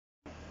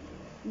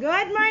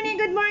Good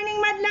morning,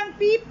 madlang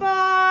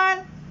people!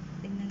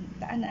 Tingnan,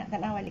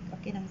 tanawalik.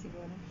 Okay naman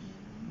siguro.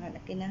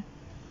 Okay na.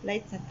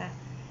 Light sa ta.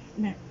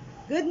 Na.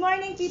 Good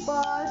morning, people!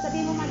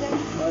 Sabi mo, mother.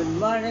 Good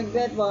morning,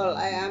 people.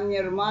 I am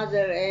your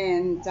mother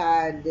and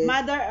child.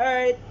 Mother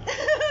Earth.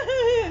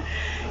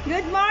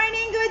 Good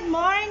morning, good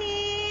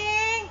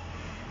morning!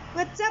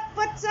 What's up,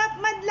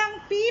 madlang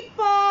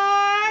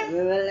people?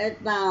 We will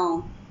eat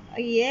now. Oh,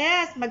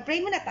 yes,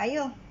 mag-pray muna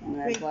tayo.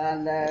 My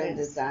Father,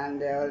 the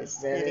Son, the Holy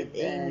Spirit.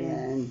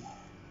 Amen.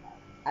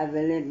 I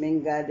believe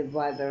in God, the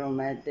Father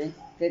Almighty,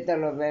 creator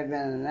of heaven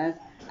and earth,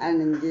 and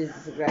in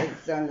Jesus Christ,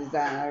 Son, the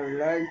Son, our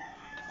Lord,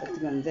 was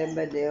conceived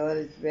by the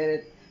Holy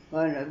Spirit,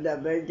 born of the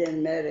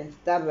Virgin Mary,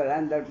 suffered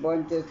under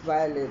Pontius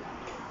Pilate,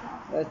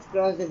 was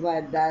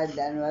crucified, died,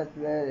 and was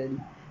buried.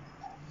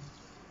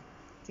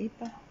 Sige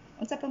pa.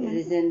 Unsa pa He man?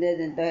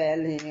 descended into hell,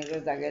 he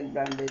rose again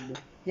from the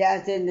dead. He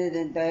ascended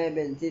into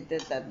heaven,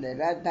 seated at the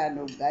right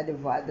hand of God the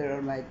Father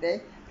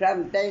Almighty.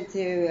 From thence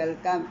he will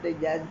come to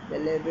judge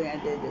the living and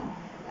the dead.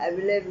 I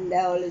believe in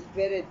the Holy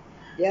Spirit,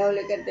 the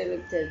Holy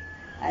Catholic Church,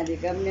 and the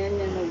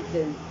communion of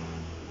sins,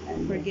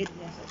 and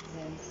Forgiveness of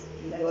sins.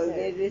 the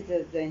forgiveness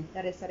of sins,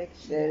 The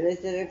resurrection. the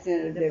resurrection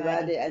of the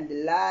body, and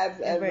the life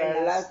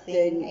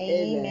everlasting.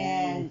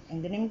 Amen.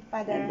 In the name of the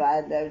Father, The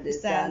Father, the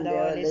Son, the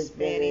Holy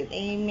Spirit.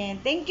 Amen.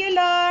 Thank you,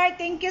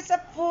 Lord. Thank you sa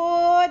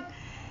food.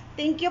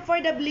 Thank you for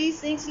the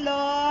blessings,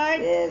 Lord.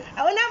 Yes.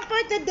 Ang ulam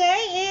for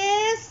today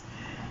is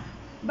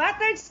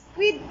buttered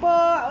squid po.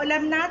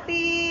 Ulam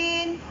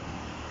natin.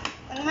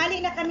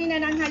 Tanghali na kami na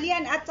ng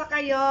halian at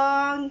saka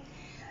yung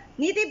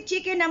native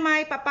chicken na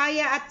may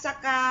papaya at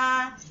saka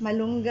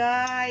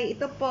malunggay.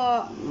 Ito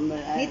po.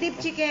 Native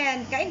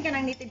chicken. Kain ka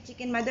ng native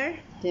chicken, mother?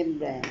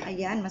 Siyempre.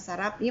 Ayan,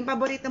 masarap. Yung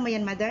paborito mo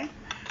yan, mother?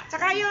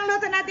 Tsaka yung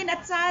luto natin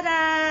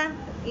atsara.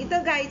 Ito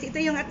guys, ito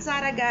yung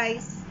atsara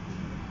guys.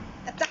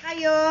 At saka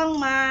yung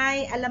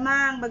may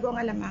alamang, bagong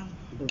alamang.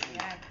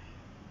 Ayan.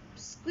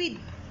 Squid.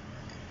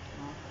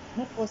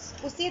 Nukos.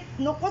 Pusit.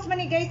 Nukos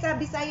man ni guys sa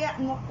Bisaya.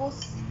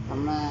 Nukos.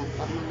 Tama.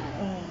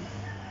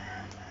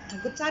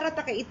 Nagutsara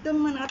ta kay ito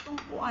man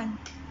atong kuan.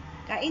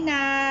 Kain na.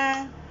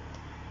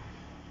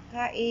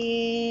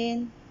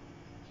 Kain.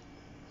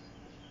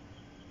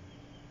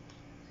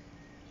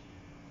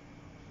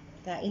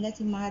 Kain na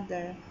si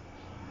mother.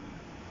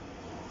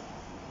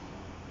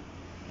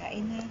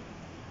 Kain na.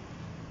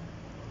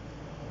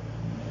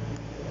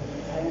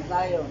 Ayun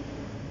tayo.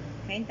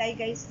 Kain tayo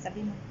guys.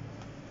 Sabi mo.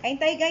 Kain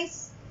tayo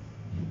guys.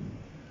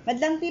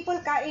 Madlang people,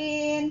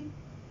 kain.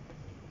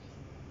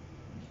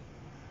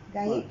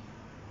 Gahi.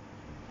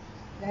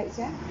 Gahi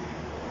siya.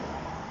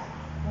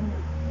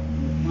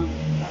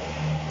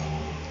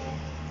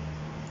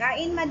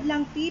 Kain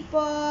madlang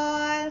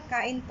people.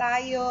 Kain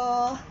tayo.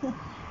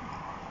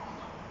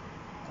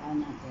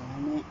 Sana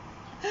kaya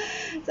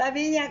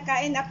Sabi niya,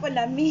 kain ako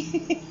lami.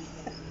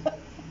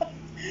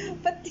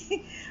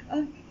 Pati,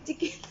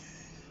 chicken.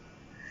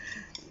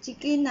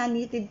 Chicken na,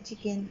 native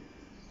chicken.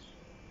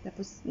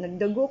 Tapos,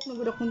 nagdagok na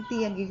gud akong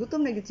tiyan.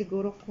 Gigutom na gud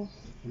siguro ko.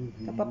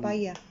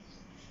 Kapapaya.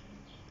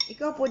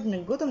 Ikaw po,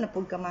 naggutom na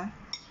po ka ma?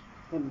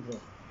 Siyempre.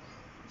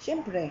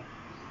 Siyempre.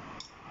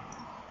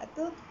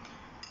 Ato.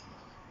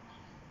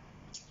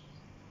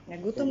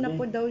 Nagutom na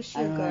po daw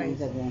siya, guys.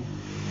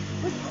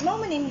 Ano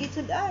man yung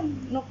gisudan?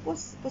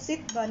 Nukos.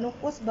 Pusit ba?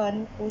 Nukos ba?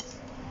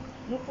 Nukos.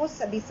 Nukos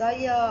sa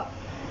Bisaya.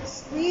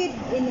 Squid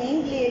in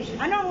English.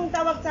 Anong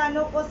tawag sa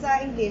nukos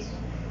sa English?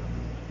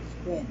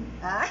 Squid.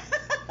 Ha?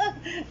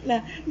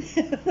 Na,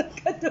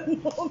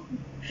 katunog.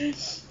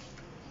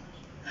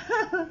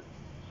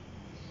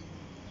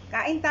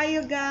 Kain tayo,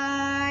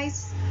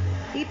 guys.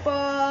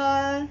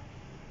 People.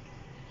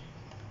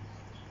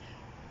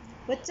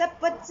 What's up,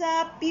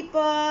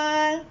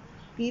 people?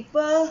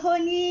 People who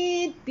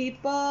need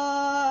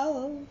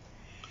people.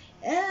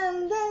 And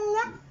the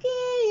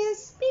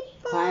luckiest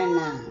people. Kain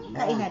na.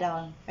 Kain na daw.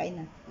 Kain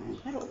na.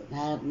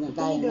 Harap na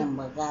tayo ng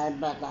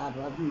magkaiba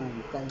tapos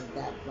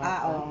magsalita pa.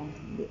 Oo.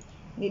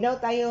 Hindi daw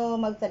tayo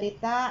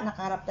magsalita.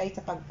 Nakaharap tayo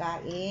sa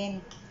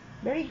pagkain.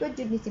 Very good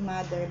yun ni si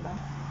mother ba?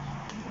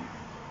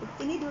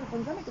 Tinidor.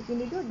 Kung gamit ito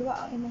tinidor,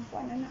 dua ang imong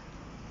kuan anak.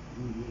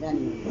 Dan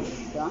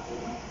ito.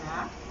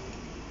 Ha?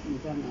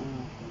 Ito na.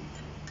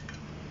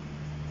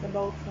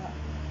 Sabaw sa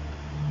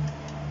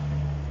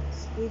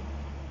squid.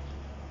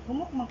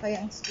 Humok man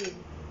kaya ang squid.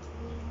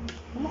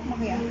 Humok man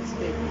kaya ang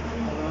squid.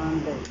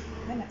 Around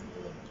Mana?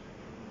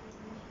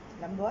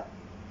 Lambot?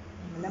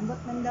 Malambot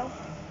man daw.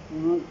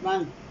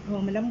 man.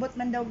 Oh, malambot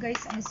man daw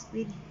guys ang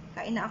squid.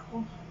 Kain na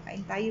ako.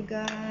 Kain tayo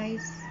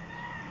guys.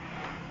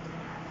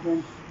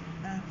 Dun.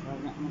 Ah,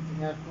 Wala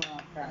matigas ko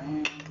na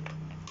kain.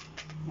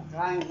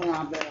 Nakain ko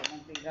na pero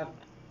matigas.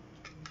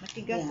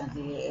 matigas.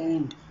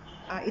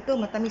 Kaya Ito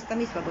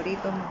matamis-tamis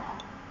paborito mo.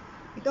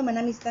 Ito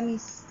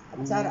manamis-tamis.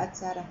 Atsara.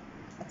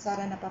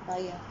 Atsara na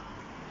papaya.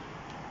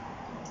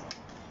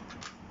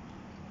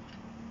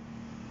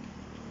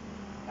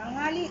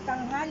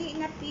 Tanghali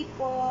na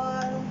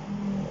people.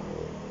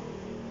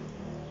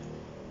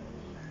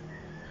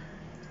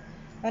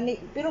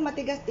 Pero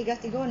matigas-tigas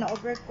siguro na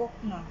overcook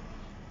na.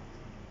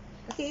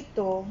 Kasi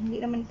ito, hindi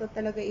naman ito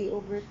talaga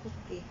i-overcook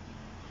eh.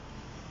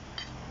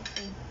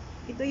 Okay.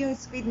 Ito yung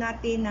squid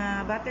natin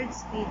na buttered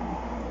squid.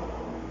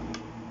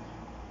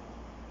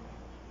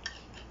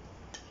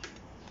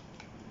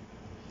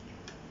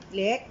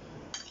 Lek,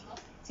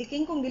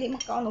 siking kung dili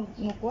makaon og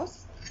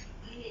nukos.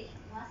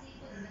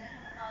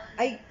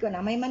 Ay, ko na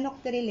may manok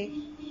diri Lek.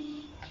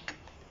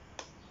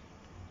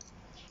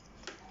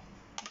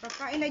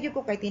 Kakain na jud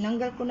ko kay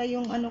tinanggal ko na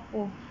yung ano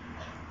ko.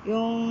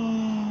 Yung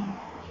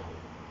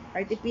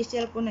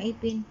artificial ko na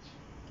ipin.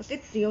 Kasi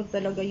tiyo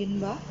talaga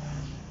yun ba?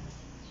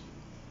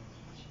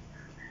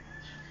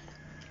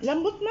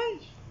 Lambot man.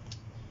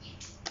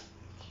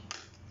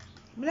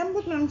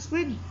 Malambot man ang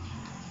squid.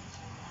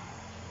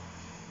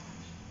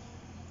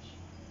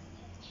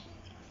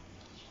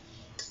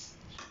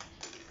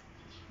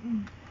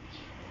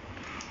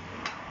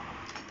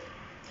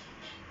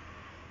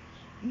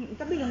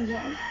 Tabi lang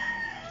dyan.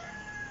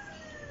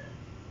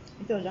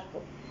 Ito, dako.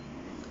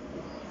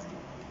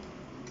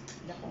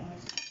 Dako nga.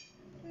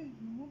 Ay,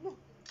 namulog.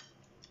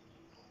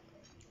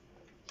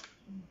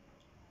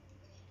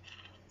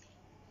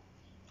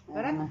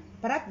 Parat?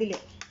 Parat dili.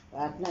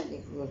 Parat na,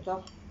 di ko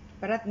gusto.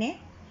 Parat ni?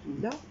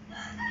 Do?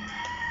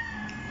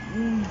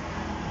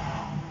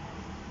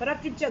 Parat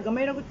yun siya.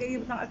 Gamay na ko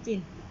kayo ng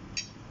asin.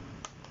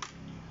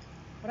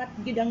 Parat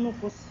yun ang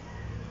nukos.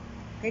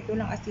 Kahit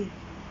walang asin.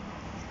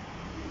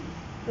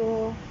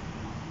 Ito.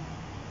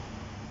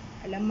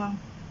 Alamang.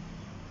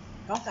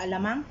 Ikaw ka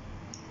alamang?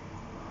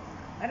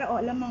 Ara o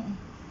alamang.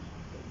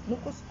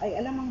 Nukos ay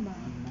alamang ba?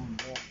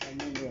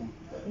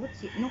 What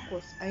si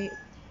nukos ay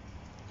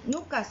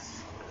nukas.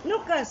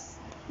 Nukas.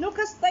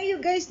 Nukas tayo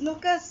guys,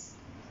 nukas.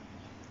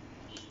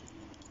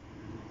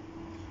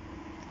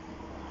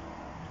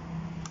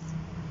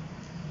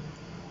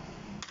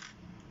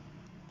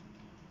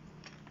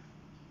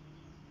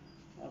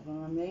 Ako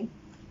namin,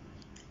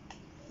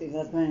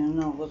 sigat na yung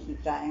nukos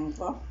ikain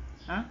ko.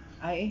 Ha?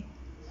 Ay.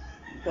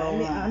 Ikaw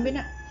nga. Ambi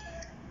na.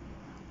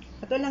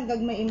 Ato lang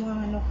gagmay imo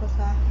nga nukos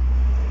ha.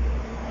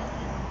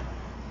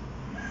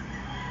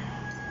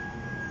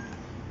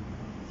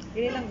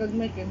 Dili lang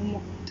gagmay kay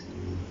humok.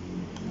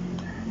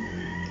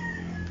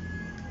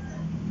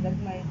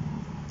 Gagmay.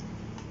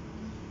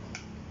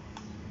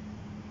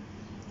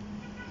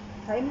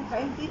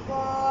 Kain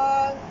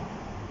people.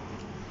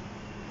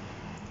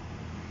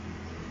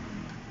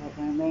 Ako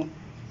namin.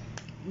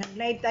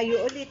 Nag-live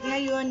tayo ulit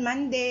ngayon,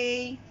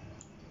 Monday.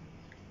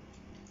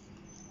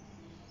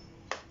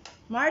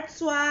 March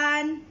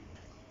 1.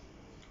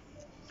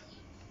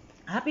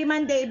 Happy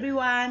Monday,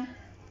 everyone.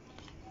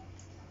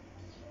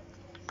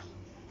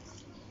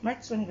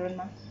 March 1 karon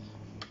ma.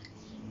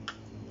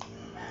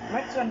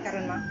 March 1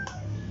 karon ma.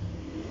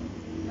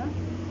 Ha?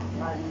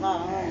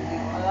 Hindi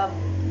ko alam.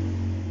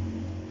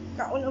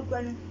 Kaon og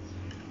kan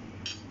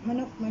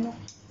manok.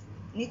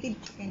 Native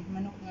chicken,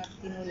 manok nga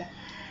tinula.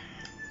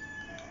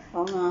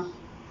 Oo nga.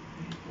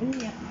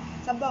 Unya,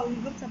 sabaw,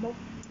 higop sabaw.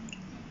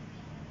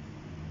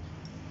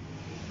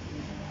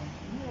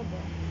 Ano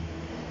ba?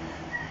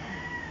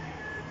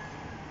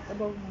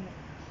 Sabaw manok.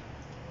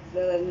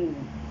 Ganun.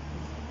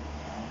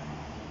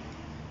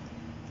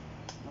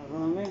 Ako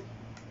namin.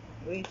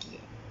 Uy,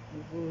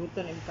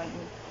 hutan ang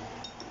kanin.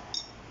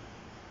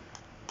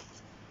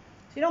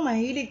 Sino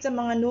mahilig sa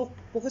mga nuk?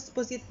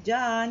 Pukus-pusit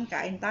dyan.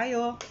 Kain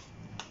tayo.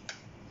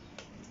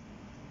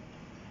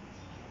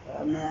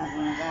 Kami ako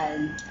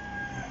nakain.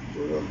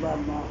 Puro ba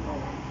mo ako.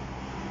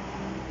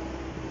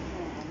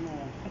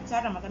 At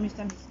Sara,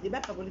 matamis-tamis. Di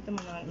ba? Paborito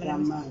mo mga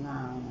manamis. Sama nga.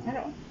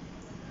 Ano?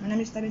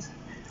 Manamis-tamis.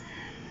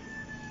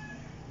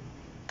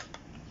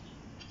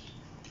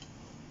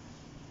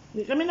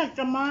 Di kami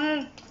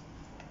nagkamahal.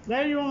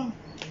 Dahil yung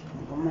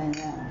Kumain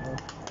na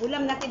ako.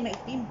 ulam natin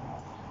maitim.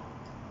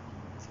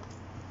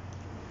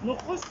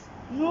 Nukus.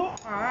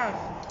 Nukas.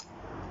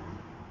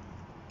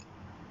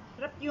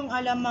 Sarap yung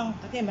alamang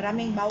kasi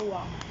maraming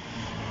bawang.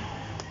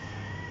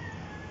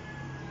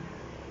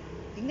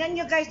 Tingnan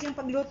nyo guys yung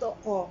pagluto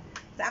ko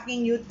sa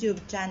aking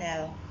YouTube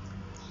channel.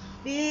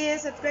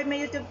 Please subscribe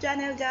my YouTube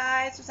channel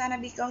guys. Susana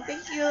Bicong.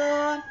 Thank you.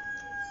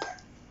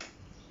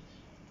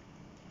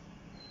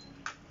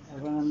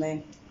 Ako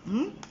namin.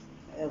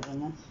 Ako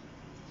na.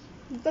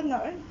 Ito na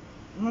eh.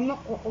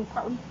 Manok o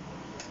kaon.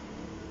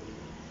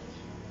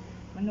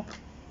 Manok.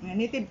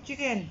 Native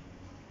chicken.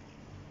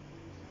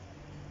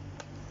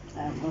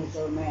 Ako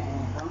kumain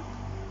ako.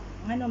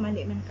 Ano,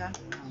 mali man ka?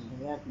 Ang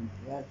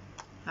bigat.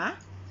 Ha?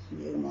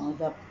 Hindi mo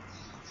usap.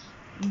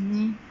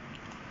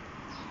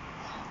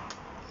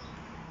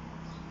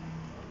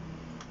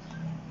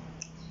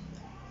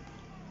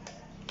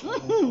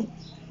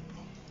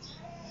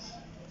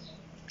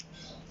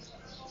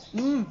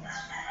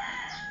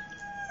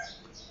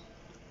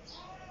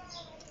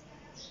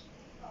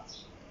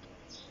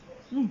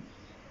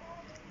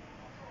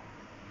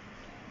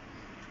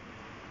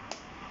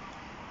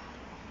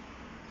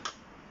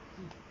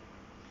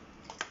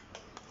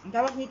 Ang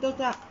tawag nito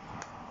sa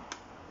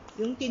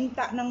yung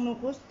tinta ng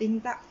nukos,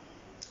 tinta.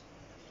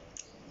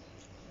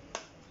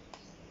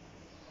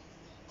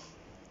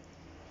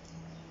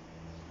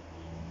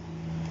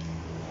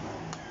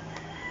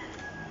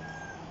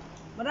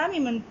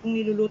 Marami man kung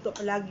niluluto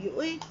palagi.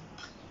 Uy,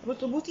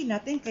 ubus-ubusin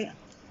natin kaya.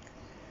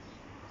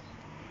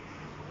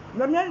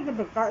 Dami yan sa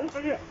pagkain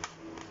kasi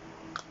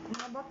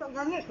mga bata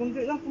ganit,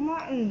 kundi lang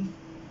kumain.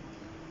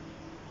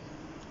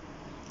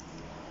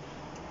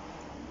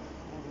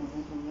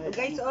 So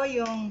guys,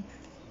 yung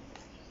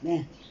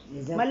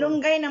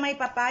malunggay na may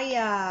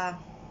papaya.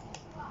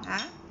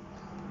 Ha?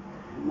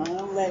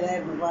 Malunggay na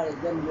yung papaya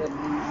dyan, dyan,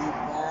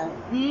 dyan.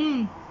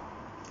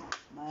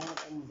 Mayroon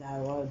ang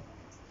dawal.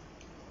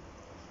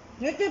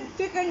 Native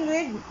chicken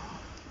with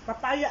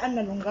papaya and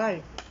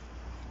malunggay.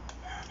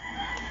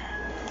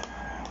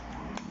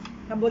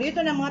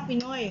 Paborito ng mga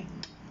Pinoy.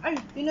 Ay,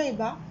 Pinoy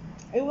ba?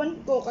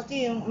 Ewan ko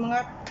kasi yung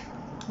mga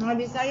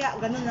Bisaya,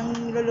 ganun ang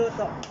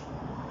niluluto.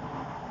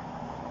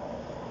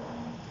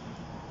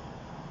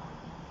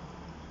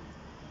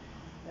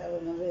 Pero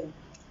na rin,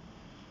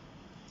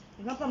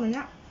 Tignan pa man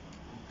niya.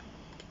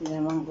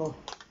 tinaman ko.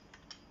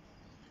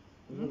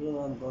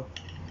 Tinuluan ko.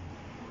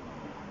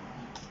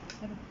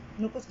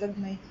 Nukos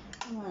gagmay.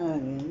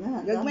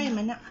 Gagmay. Gagmay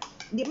man na.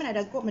 Di man na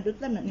dagko,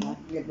 madutlan na nimo.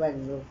 Gagmay,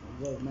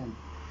 gagmay.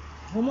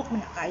 Humok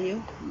man na kayo.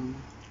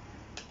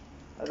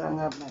 Parang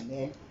nga man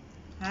eh.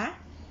 Ha?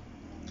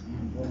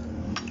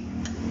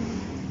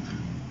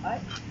 Ay.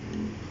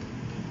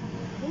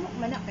 Humok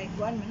man na kay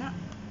kuan man na.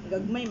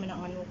 Gagmay man na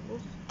nga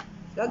nukos.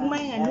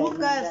 Gagmay nga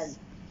nukas.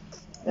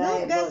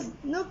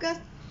 Nukas.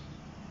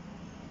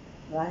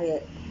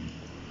 Lahit.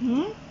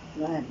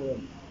 Lahit po.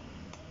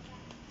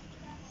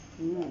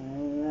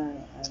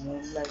 Ano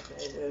like sa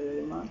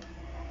ito mo?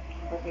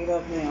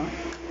 Patigas niyo.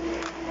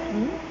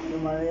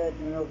 Lumalayat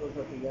niyo ko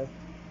sa tigas.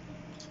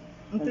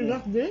 Ang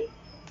tigas din?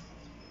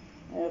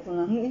 Ayoko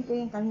na. Ngayon ko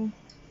yung kanin.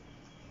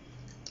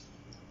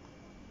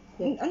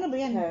 Ano ba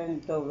yan?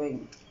 Sa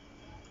tubig.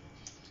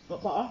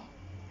 Paa?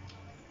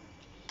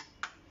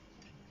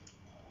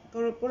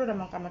 Puro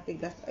naman ka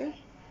matigas. Ay.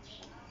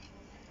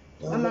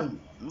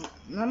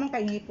 Naman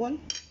kay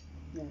ngipon.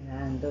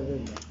 Yan,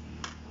 tubig.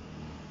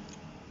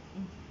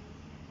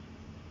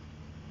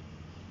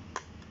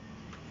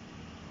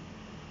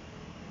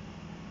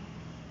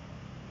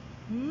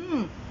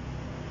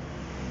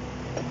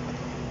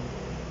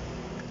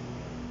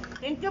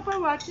 Thank you for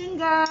watching,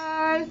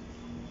 guys.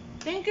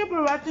 Thank you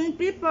for watching,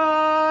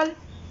 people.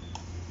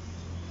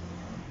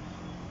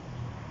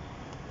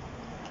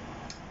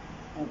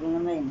 Ako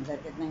naman,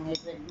 masakit ng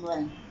ngipin ko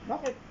eh.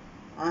 Bakit?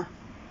 Ah?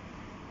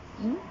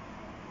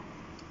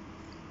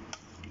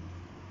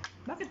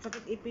 Bakit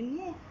sakit ipin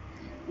mo?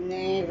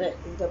 Ngipin,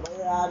 ito ba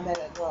yung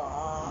ko?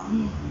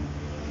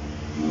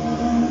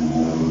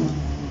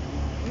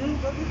 Yung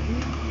bakit?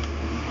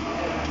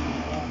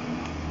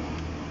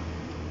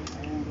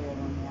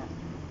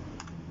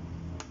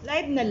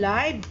 Live na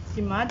live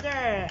si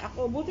Mother.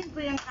 Ako, ubusin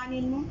ko yung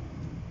kanin mo.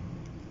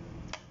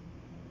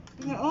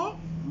 Tingnan, oh.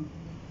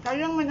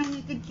 Sayang man ang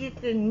native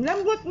chicken.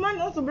 Lambot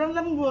man, oh. Sobrang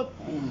lambot.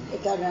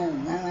 Ikaw na,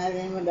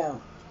 nangarin mo daw.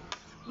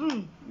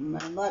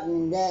 Malambot,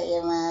 hindi,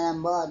 yung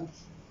malambot.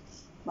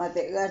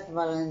 Matigas,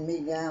 parang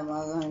biga,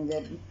 mga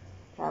hindi.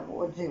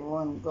 Tapos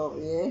sipon ko,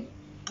 eh.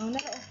 Ang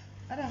naka,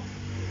 ara.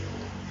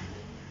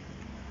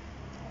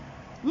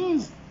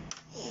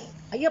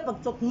 Ayaw,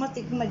 pag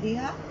sukmatik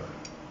madiha.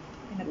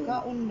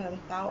 Nagkaon na ang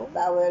tao.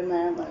 Tawel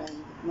man,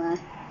 ma.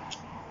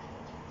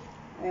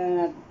 Ayun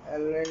na,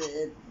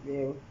 already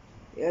you.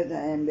 Yun na,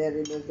 I'm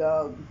very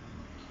busog.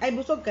 Ay,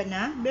 busog ka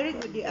na? Very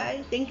good,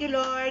 ay. Thank you,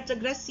 Lord, sa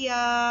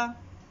grasya.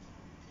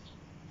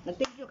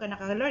 Nag-thank you ka na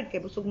ka, Lord, kay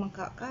busog man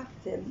ka.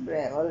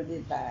 Siyempre, all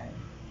the time.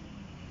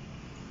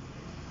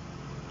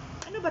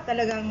 Ano ba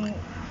talagang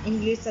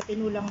English sa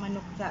tinulang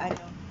manok sa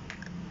ano?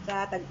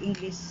 Sa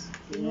tag-English?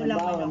 Tinulang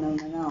Sinabaw manok. ng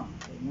manok.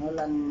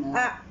 Tinulang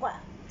na.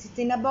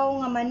 Sinabaw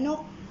nga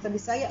manok sa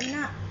Bisaya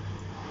na.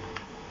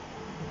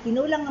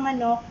 Tinulang nga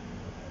manok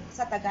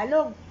sa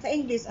Tagalog. Sa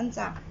English,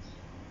 ansa?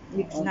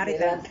 Dictionary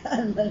ka.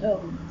 Ang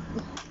manok.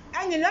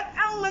 Ay, nilat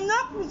ang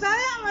manok!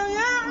 Bisaya man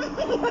yan!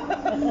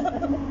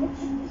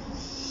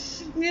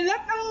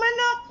 Nilat ang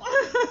manok!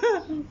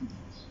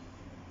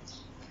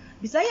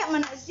 Bisaya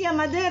man na siya,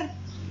 Mother.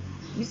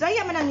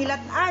 Bisaya man ang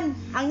nilatan.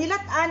 Ang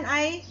nilatan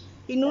ay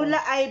tinula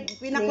ay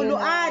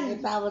pinakuluan.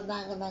 Tapos na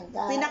ako ng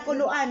kain.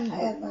 Pinakuluan.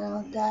 Ayaw ko na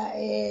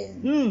magkain.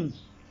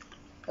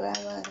 Wala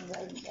mo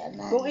ka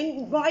na.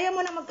 Kung ayaw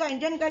mo na magkain,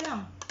 dyan ka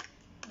lang.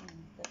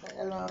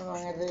 Katagal mo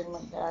mga rin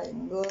magkain.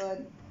 Good.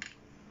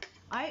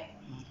 Ay,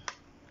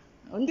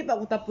 hindi pa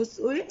ako tapos,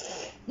 uy.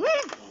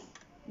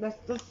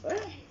 Bastos,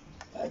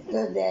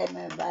 Ito din,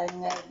 may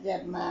bangat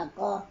dyan mo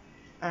ako.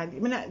 di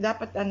man na,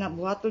 dapat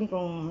buhaton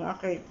kung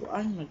nakay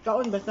kuan.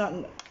 Nagkaon, basta,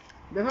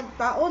 dapat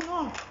taon,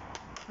 oh.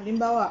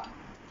 Halimbawa,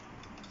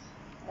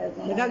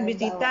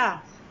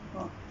 nagagbisita.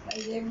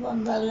 Kasi mo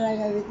ang pala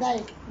nagabitay,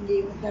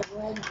 hindi mo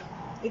tabuhan.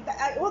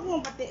 Ay, huwag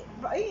mo pati,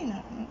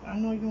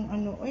 ano yung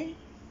ano,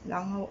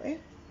 langaw,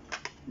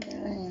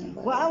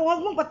 Huwag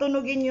mong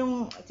patunugin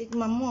yung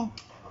sikmam mo.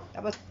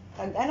 Tapos,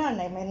 pag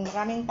may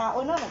maraming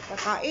tao na,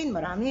 nagkakain,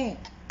 marami.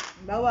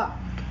 Halimbawa,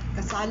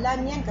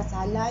 kasalan yan,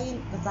 kasalan.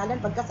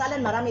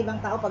 Pagkasalan, marami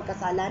bang tao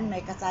pagkasalan?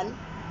 May kasal?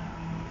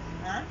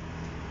 Ha?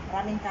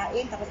 maraming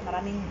kain, tapos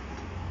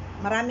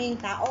maraming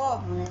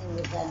tao.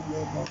 Inutan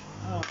dito.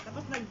 Oh,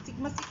 tapos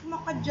nagsikma-sikma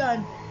ka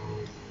dyan.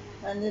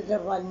 Nandito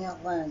pa niya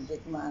ko,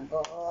 tikman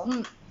ko.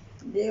 Mm.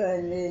 Di ba,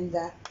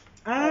 Linda?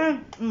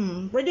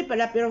 Pwede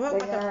pala, pero wag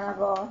Tingnan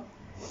ako.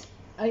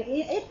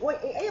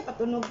 ayaw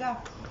patunog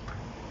ka.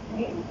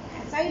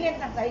 Silent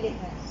na.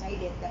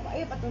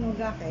 Ayaw patunog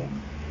ka kay.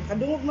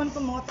 Kadungog man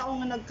ko mga tao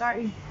nga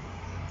nagkain.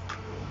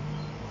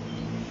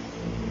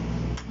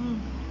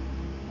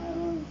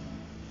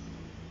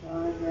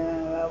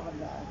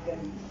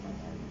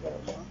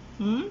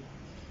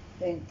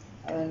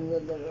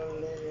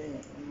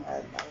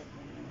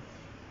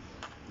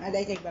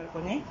 Aday kay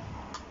balkon eh.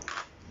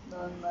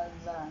 Doon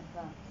lang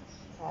ka.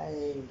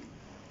 Ay.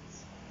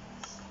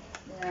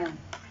 Yan.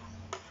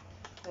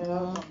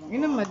 Pero,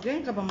 Inom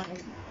madyan ka ba man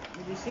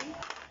medicine?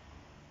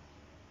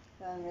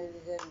 saan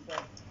medicine ko?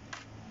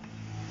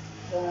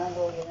 Saan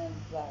ako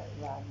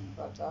ginagawa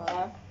ko to,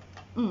 ha?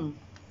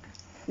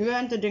 You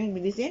want to drink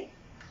medicine?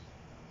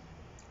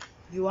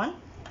 You want?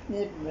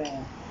 Siyempre.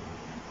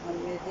 Ang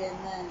medicine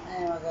na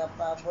ay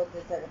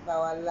magpapabuti sa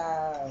katawan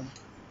lang.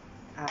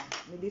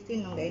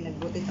 Medicine nung dahil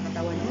nagbuti sa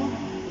katawan mo.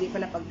 Hindi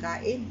pala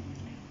pagkain.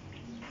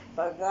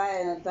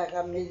 Pagkain at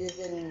saka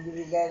medicine,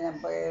 bibigay ng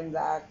Panginoon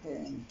sa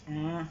akin.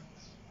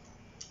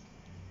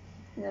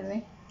 Yan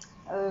eh.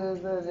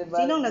 Diba?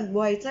 Sinong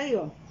nagbuhay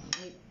sa'yo?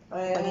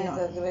 Panginoon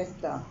sa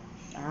Kristo.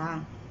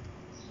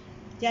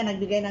 Siya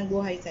nagbigay ng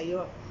buhay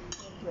sa'yo.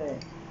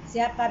 Siyempre.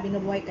 Siya pa,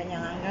 binubuhay ka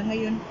niya hanggang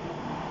ngayon.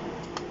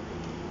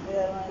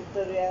 Kaya mga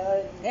istorya ko.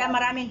 Kaya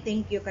maraming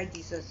thank you kay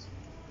Jesus.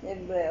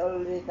 Siyempre,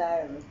 all the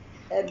time.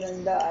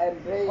 Even though I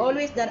pray.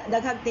 Always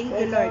daghag thank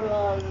you, Lord.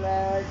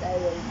 Lord, I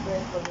will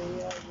pray for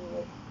you.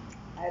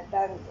 I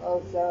thank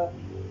also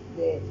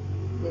the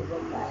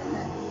pagkain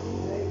na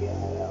bigyan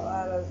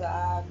araw-araw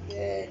sa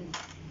akin.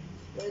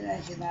 Yun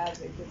ang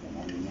sinabi ko sa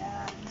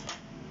kanya.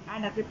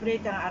 Nagpipray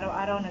ka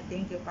araw-araw,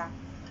 nag-thank you pa.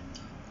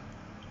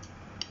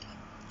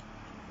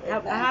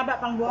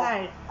 Haba pang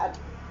buhay. At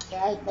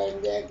kahit na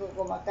hindi ako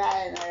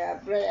kumakain,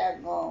 nag-pray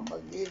ako.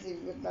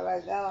 Pag-isip ko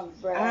talaga,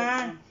 mag-pray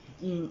ako.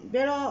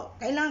 Pero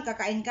kailangan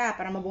kakain ka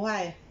para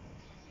mabuhay.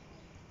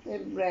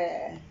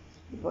 Siyempre,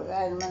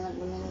 pagkain man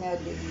ako ninyo,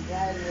 di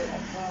kaya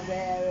at mga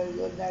bayarang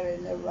ko na rin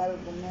na balo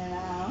ko na.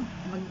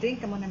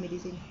 Mag-drink ka muna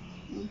medicine.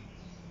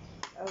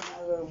 Ako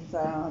nagawang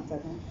salamat sa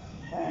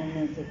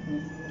kanya sa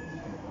Kristo.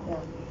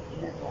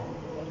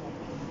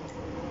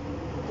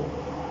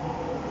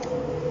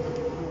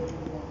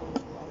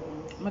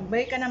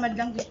 Magbay ka na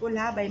madlang people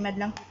ha. Bye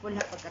madlang people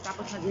ha.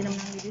 Pagkatapos mag-inom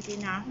ng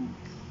medicine ha.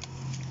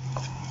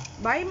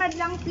 Bye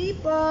madlang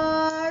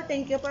people.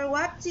 Thank you for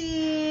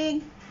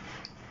watching.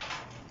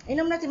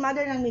 Inom na si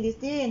mother ng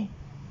medicine.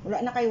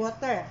 Wala na kay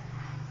water.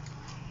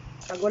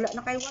 Pag wala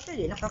na kay water,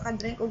 di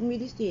nakaka-drink og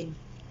medicine.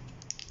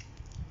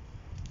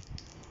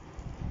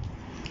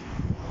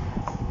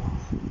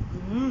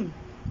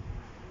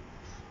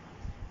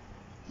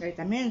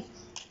 Vitamins.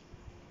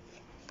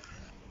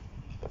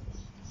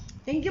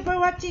 Thank you for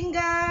watching,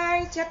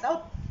 guys. Shout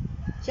out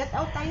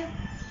tayo.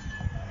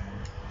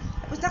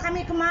 Tapos na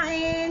kami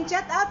kumain.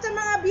 Shout out sa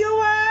mga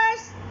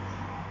viewers.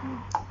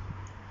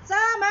 Sa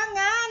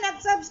mga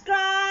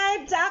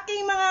nag-subscribe sa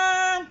aking mga...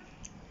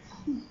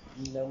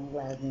 Long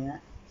lahat niya.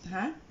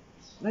 Ha?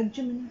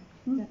 Radyo mo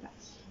na.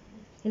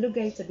 Hello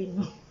guys,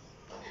 sabihin mo.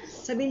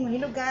 Sabihin mo,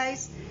 hello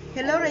guys.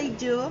 Hello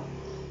Radio.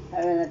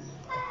 I will not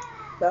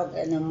talk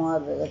anymore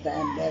because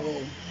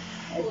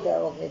my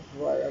stomach is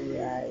full of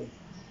rice.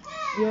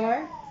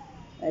 Your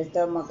My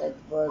stomach is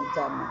full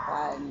sa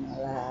makain mo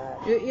lahat.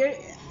 your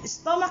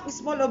stomach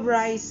is full of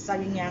rice,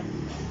 sabi niya.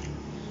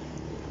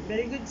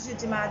 Very good si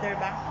mother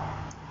ba?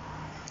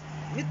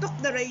 You took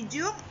the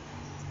radio?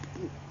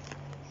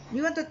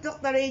 You want to talk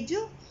the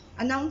radio?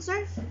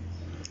 Announcer?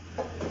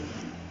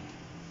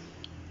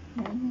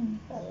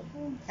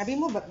 Sabi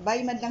mo,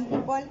 bye madlang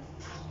people.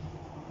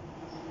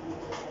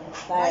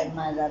 Bye,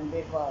 madam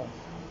people.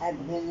 I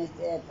finished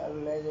it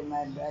already,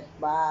 my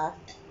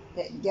breakfast.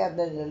 Thank God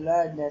to the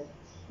Lord that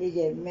He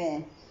gave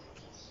me.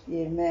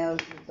 He gave me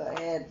also to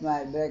eat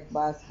my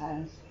breakfast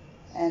and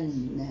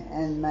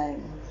my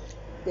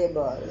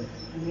table.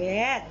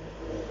 Yes.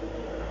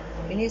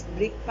 Finished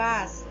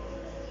breakfast.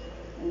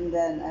 And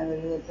then I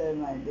will go to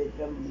my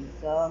bedroom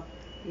also.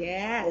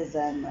 Yes. Yes,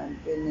 I'm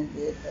finished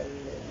it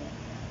already.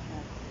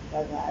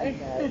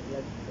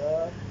 Let's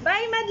go.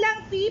 Bye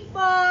madlang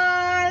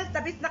people!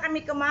 Tapos na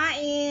kami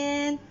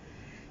kumain.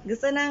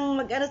 Gusto nang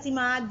mag-ano si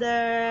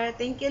mother.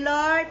 Thank you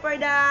Lord for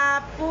the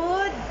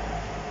food.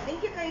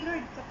 Thank you kay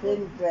Lord sa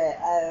food. Siyempre,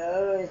 I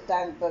always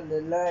thank to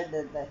the Lord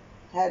that I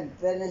had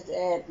finished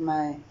it.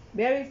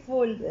 Very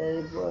full.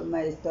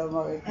 My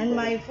stomach is And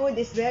my food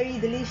is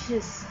very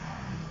delicious.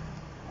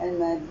 and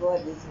my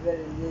food is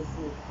very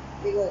delicious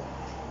because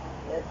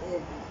that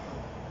is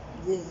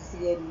Jesus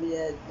gave me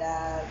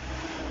that.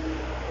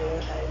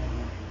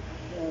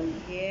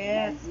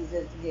 Yes.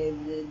 Jesus gave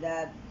me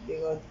that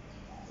because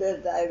so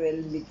that I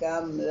will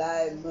become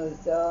live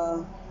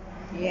also.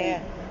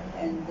 Yeah.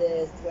 And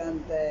this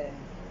country.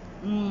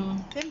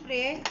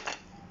 Siyempre,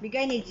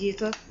 Bigay ni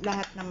Jesus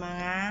lahat ng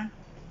mga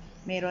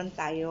meron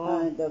tayo.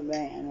 Ito ba?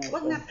 Ano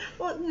Huwag ito? na,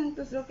 huwag nang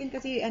tuslukin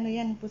kasi ano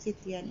yan,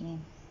 pusit yan.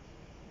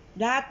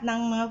 Lahat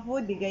ng mga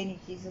food, bigay ni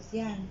Jesus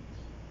yan.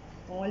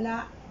 Kung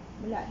wala,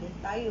 wala din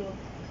tayo.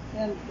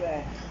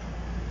 Siyempre.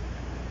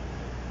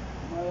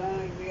 Walang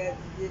nagbigay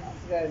si Jesus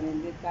Christ.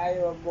 Hindi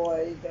tayo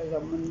mabuhay dito sa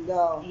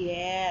mundo.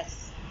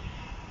 Yes.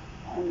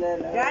 And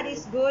then, God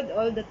is good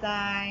all the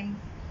time.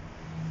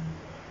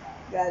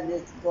 God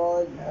is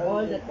good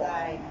All the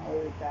time.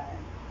 All the time.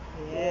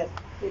 Yes.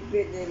 He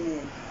pity me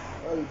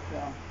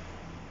also.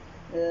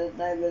 That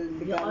I will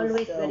You're become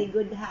always strong. very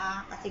good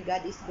ha, kasi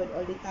God is good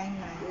all the time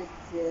na.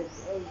 Yes,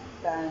 all the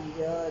time,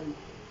 God.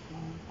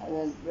 I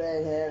will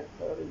pray here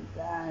all the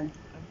time.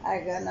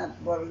 I cannot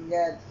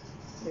forget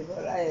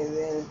before I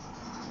will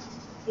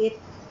It,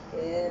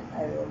 eat.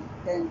 I will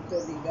thank to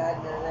the God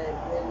that I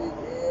finish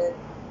it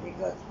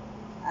because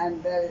I'm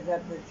very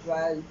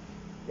satisfied.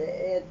 The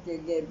eat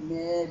you give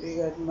me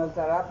because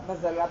masarap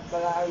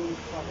pala ang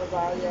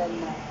kapasayan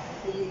na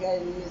binigay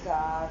niyo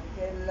sa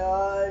akin,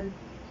 Lord.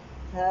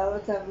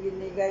 Salamat sa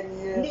binigay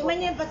niyo. hindi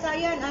man yan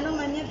pasayan, ano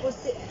man yan,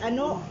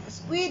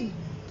 squid.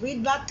 Squid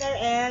butter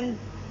and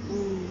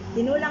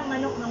tinulang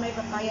manok na may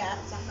papaya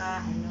at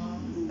saka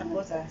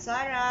tapos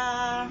atsara.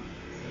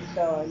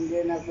 Ito, hindi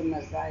na ako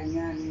nakain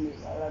yan. Hindi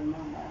ko alam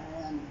naman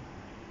yan.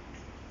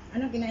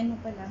 Anong kinain mo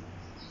pala?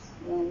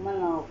 Yung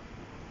manok.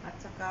 At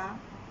saka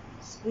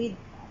squid.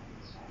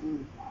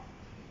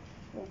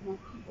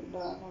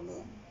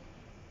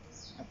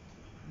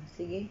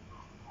 Sige.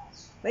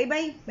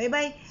 Bye-bye.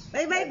 Bye-bye.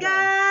 Bye-bye,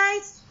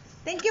 guys.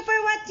 Thank you for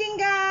watching,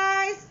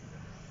 guys.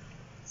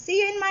 See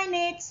you in my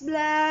next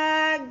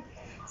vlog.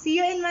 See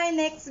you in my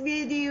next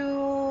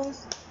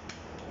videos.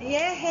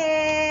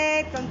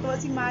 Yehey! Tonto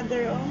si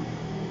mother, oh.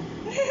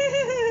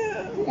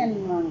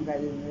 Yan man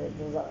kayo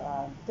dito sa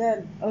atin.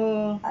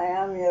 Oh. I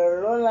am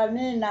your Lola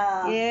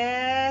Nina.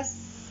 Yes.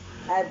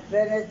 I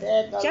finished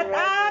it already. Shout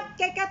out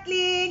kay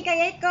Kathleen,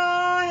 kay Eko.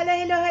 Hello,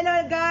 hello, hello,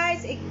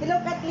 guys. Hello,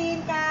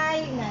 Kathleen,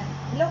 kay.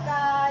 Hello,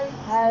 kay.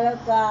 Hello,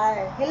 Kai.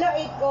 Hello,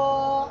 Eko.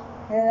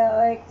 Hello,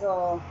 Eko.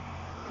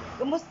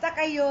 Kumusta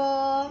kayo?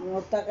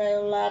 Kumusta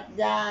kayo lahat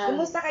dyan?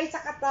 Kumusta kayo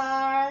sa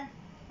Qatar?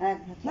 Ah,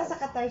 Nasa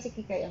Qatar si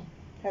Kikayo.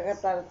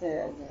 Kakatar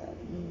siya.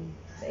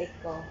 Sa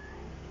Eko.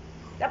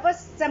 Tapos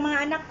sa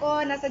mga anak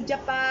ko, nasa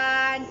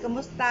Japan.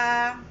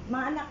 Kumusta?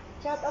 Mga anak,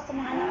 shout out sa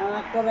mga anak.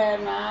 Anak ko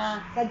rin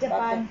Sa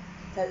Japan.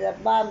 Sa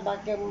Japan,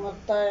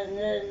 pakimusta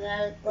rin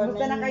ko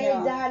Kumusta na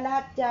kayo dyan,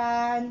 lahat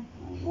dyan?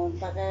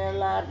 Kumusta kayo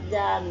lahat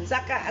dyan? Sa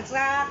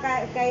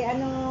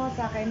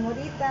kay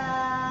Morita.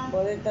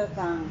 Bonito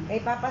sang.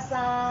 Kay Papa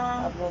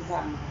Sam. Tapos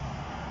sang.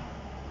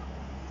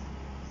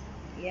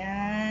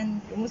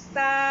 Yan.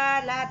 Kumusta?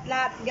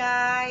 Lahat-lahat,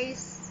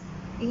 guys.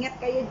 Ingat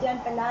kayo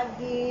dyan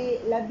palagi.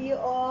 Love you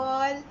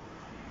all.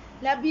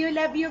 Love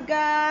you,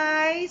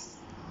 guys.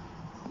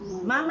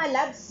 Mama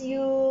loves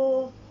you.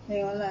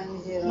 Wala ni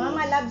sila.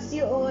 Mama loves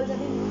you all.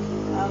 Sabi mo.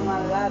 Mama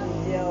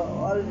loves you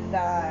all the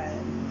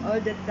time.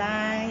 All the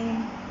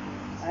time.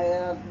 I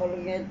don't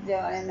forget you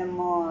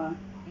anymore.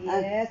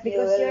 Yes, And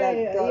because you will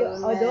you're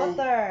not call a me.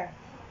 daughter.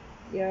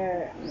 Your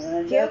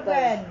My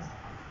children.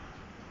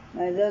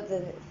 My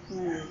daughter.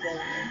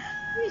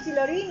 Si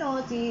Lorino,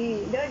 si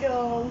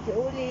Dodong, si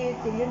Ulit,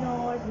 si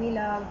Leonor, si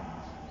Milag.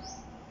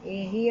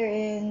 Here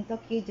in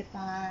Tokyo,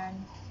 Japan.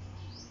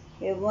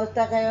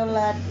 Kumusta kayo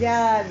lahat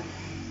dyan?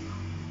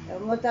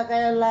 Kumusta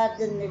kayo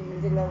lahat dyan?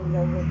 Hindi sila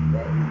magagot.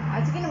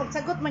 Sige na,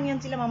 magsagot man yan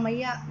sila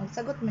mamaya.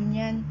 Magsagot man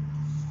yan.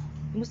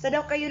 Kumusta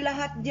daw kayo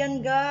lahat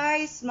dyan,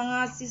 guys?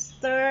 Mga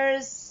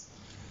sisters.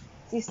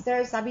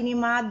 Sisters, sabi ni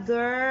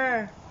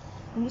mother.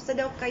 Kumusta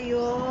daw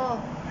kayo?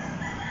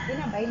 Sige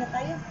na, bye na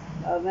tayo.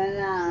 Okay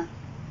na.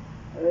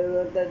 We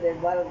go to the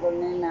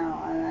balcony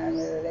now and I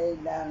will lay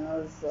down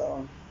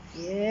also.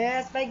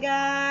 Yes, bye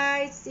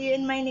guys. See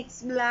you in my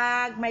next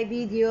vlog, my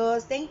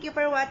videos. Thank you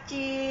for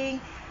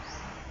watching.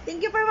 Thank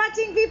you for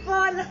watching,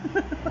 people.